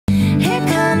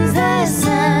comes the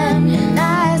sun, and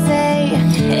I say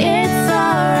it's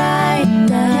alright.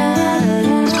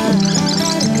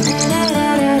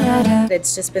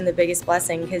 It's just been the biggest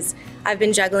blessing because I've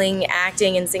been juggling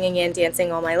acting and singing and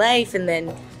dancing all my life, and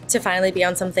then to finally be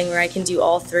on something where I can do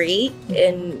all three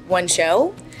in one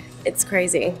show, it's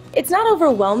crazy. It's not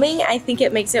overwhelming. I think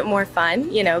it makes it more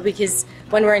fun, you know, because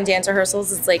when we're in dance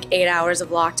rehearsals, it's like 8 hours of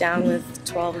lockdown with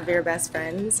 12 of your best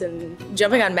friends and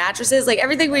jumping on mattresses. Like,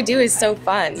 everything we do is so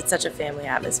fun. It's such a family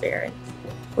atmosphere.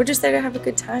 We're just there to have a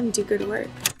good time and do good work.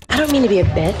 I don't mean to be a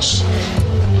bitch.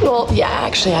 Well, yeah,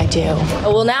 actually I do.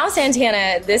 Well, now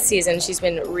Santana, this season, she's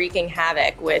been wreaking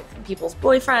havoc with people's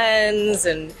boyfriends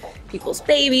and people's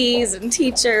babies and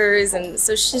teachers, and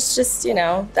so she's just, you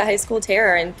know, the high school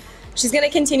terror, and she's gonna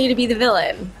continue to be the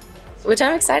villain, which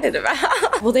I'm excited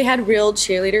about. Well, they had real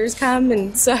cheerleaders come,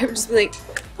 and so I would just be like,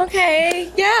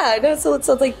 okay, yeah, no, so it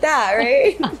sounds like that,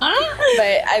 right?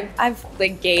 But I've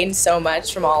like gained so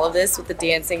much from all of this with the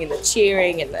dancing and the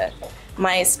cheering and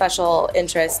my special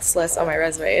interests list on my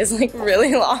resume is like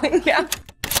really long now.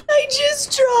 I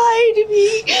just try to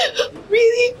be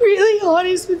really, really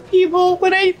honest with people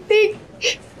when I think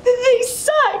that they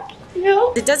suck, you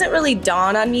know? It doesn't really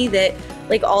dawn on me that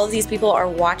like all of these people are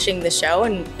watching the show,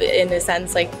 and in a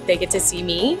sense like they get to see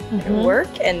me work,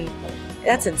 and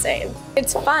that's insane.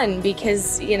 It's fun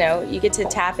because, you know, you get to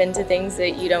tap into things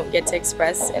that you don't get to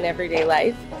express in everyday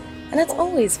life, and it's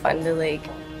always fun to like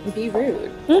be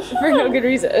rude for no good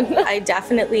reason. I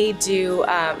definitely do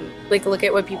like look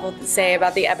at what people say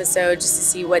about the episode just to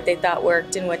see what they thought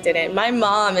worked and what didn't. My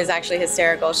mom is actually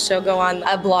hysterical. She'll go on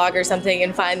a blog or something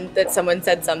and find that someone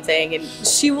said something, and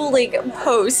she will like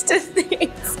post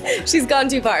things. She's gone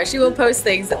too far. She will post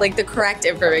things that like the correct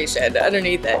information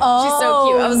underneath it. Oh, she's so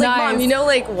cute. I was like, nice. Mom, you know,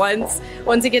 like once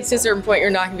it gets to a certain point, you're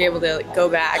not gonna be able to like, go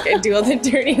back and do all the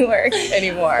dirty work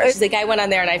anymore. She's like, I went on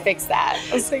there and I fixed that.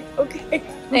 I was like, okay.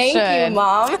 Thank you,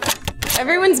 Mom.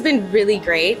 Everyone's been really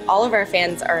great. All of our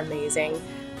fans are amazing.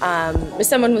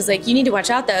 Someone was like, you need to watch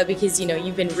out though, because you know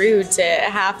you've been rude to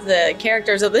half the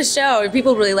characters of the show, and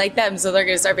people really like them, so they're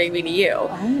gonna start being mean to you.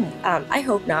 I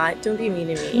hope not. Don't be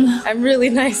mean to me. I'm really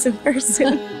nice in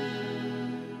person.